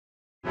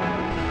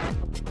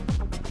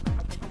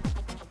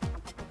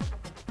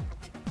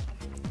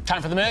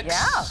Time for the mix?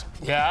 Yeah.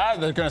 Yeah,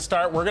 we're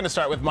going to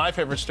start with my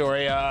favorite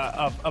story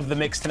of the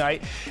mix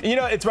tonight. And, you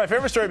know, it's my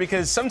favorite story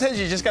because sometimes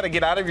you just got to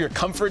get out of your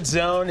comfort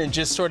zone and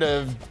just sort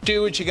of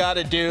do what you got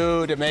to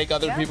do to make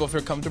other people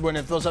feel comfortable. And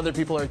if those other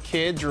people are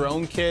kids, your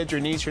own kids, your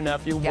niece, your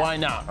nephew, why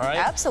not, right?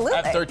 Absolutely.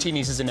 I have 13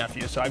 nieces and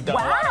nephews, so I've done a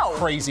lot of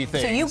crazy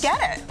things. So you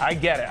get it. I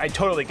get it. I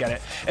totally get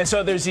it. And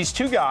so there's these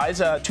two guys,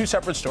 two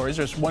separate stories.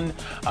 There's one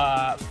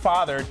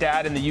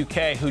dad in the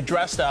UK who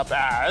dressed up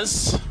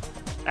as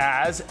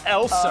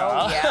Elsa.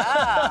 Oh,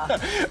 yeah.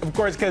 Of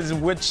course, because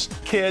which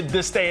kid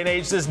this day and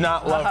age does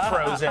not love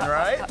Frozen,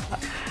 right?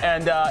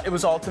 And it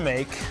was all to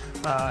make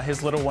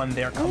his little one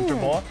there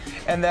comfortable.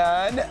 And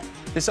then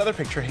this other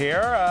picture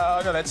here,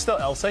 no, that's still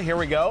Elsa. Here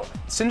we go.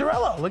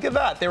 Cinderella, look at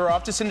that. They were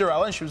off to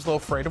Cinderella, and she was a little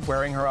afraid of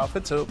wearing her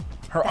outfit, so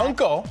her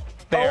uncle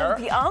there.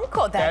 Oh, the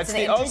uncle. That's an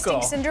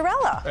interesting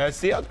Cinderella. That's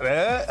the uncle.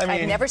 I mean,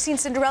 I've never seen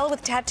Cinderella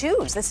with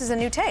tattoos. This is a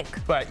new take.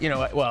 But, you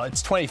know, well,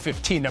 it's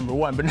 2015, number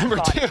one. But number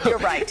two, you're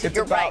right. It's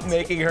about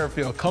making her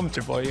feel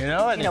comfortable, you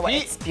know? And you know what?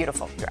 It's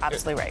beautiful. You're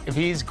absolutely right. If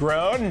he's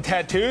grown and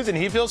tattoos and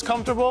he feels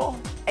comfortable.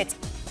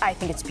 I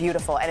think it's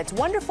beautiful. And it's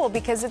wonderful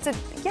because it's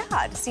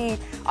to see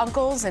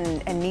uncles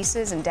and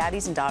nieces and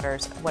daddies and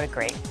daughters. What a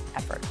great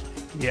effort.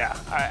 Yeah,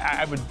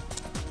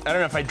 I don't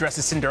know if I'd dress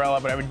as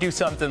Cinderella, but I would do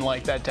something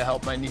like that to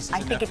help my nieces and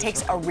nephews. I think it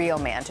takes a real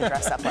man to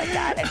dress up like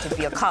that and to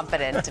feel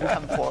confident and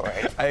come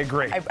forward. I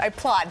agree. I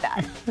applaud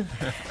that.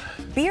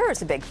 Beer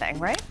is a big thing,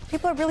 right?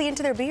 People are really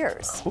into their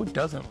beers. Who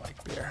doesn't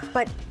like beer?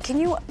 But could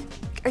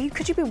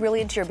you be really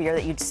into your beer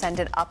that you'd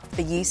send it up,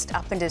 the yeast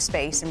up into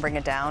space and bring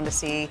it down to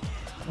see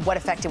what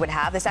effect it would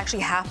have? This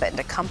actually happened.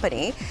 A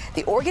company,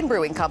 the Oregon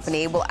Brewing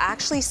Company, will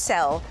actually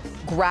sell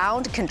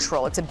Ground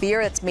Control. It's a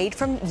beer that's made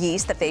from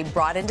yeast that they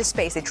brought into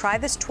space. They tried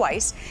this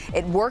twice.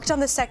 It worked on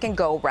the second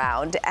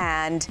go-round,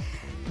 and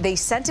they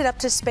sent it up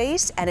to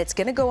space, and it's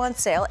going to go on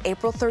sale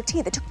April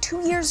 13th. It took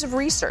 2 years of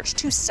research,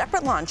 2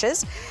 separate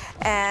launches,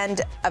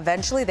 and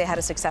eventually they had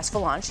a successful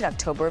launch in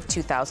October of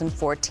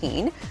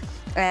 2014.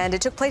 And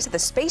it took place at the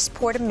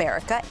Spaceport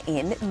America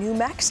in New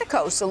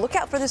Mexico. So look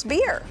out for this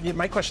beer. Yeah,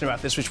 my question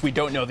about this, which we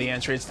don't know the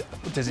answer, is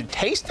does it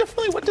taste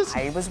differently?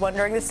 I was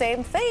wondering the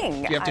same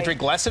thing. You have to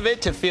drink less of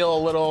it to feel a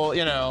little,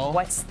 you know.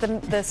 What's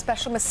the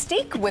special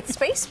mystique with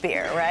space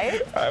beer, right?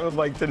 I would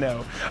like to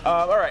know.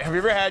 All right, have you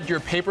ever had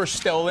your paper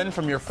stolen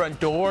from your front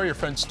door, your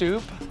front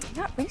stoop?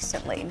 Not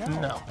recently, no.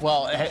 No.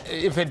 Well,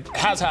 if it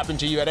has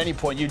happened to you at any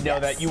point, you'd know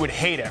that you would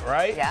hate it,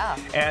 right? Yeah.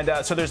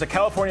 And so there's a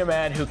California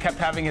man who kept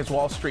having his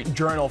Wall Street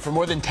Journal for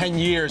more than 10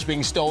 years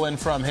being stolen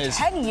from his...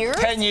 10 years?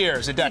 10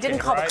 years, a decade, He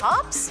didn't call right? the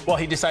cops? Well,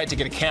 he decided to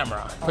get a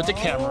camera. Put the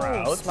camera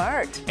out.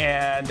 Smart.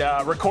 And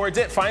records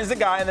it, finds the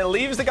guy, and then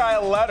leaves the guy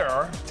a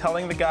letter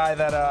telling the guy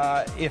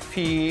that if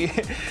he...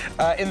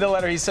 in the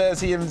letter, he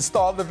says he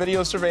installed the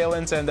video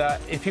surveillance, and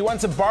if he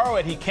wants to borrow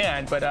it, he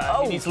can, but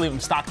he needs to leave him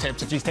stock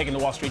tips if he's taking the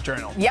Wall Street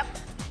Journal. Yep.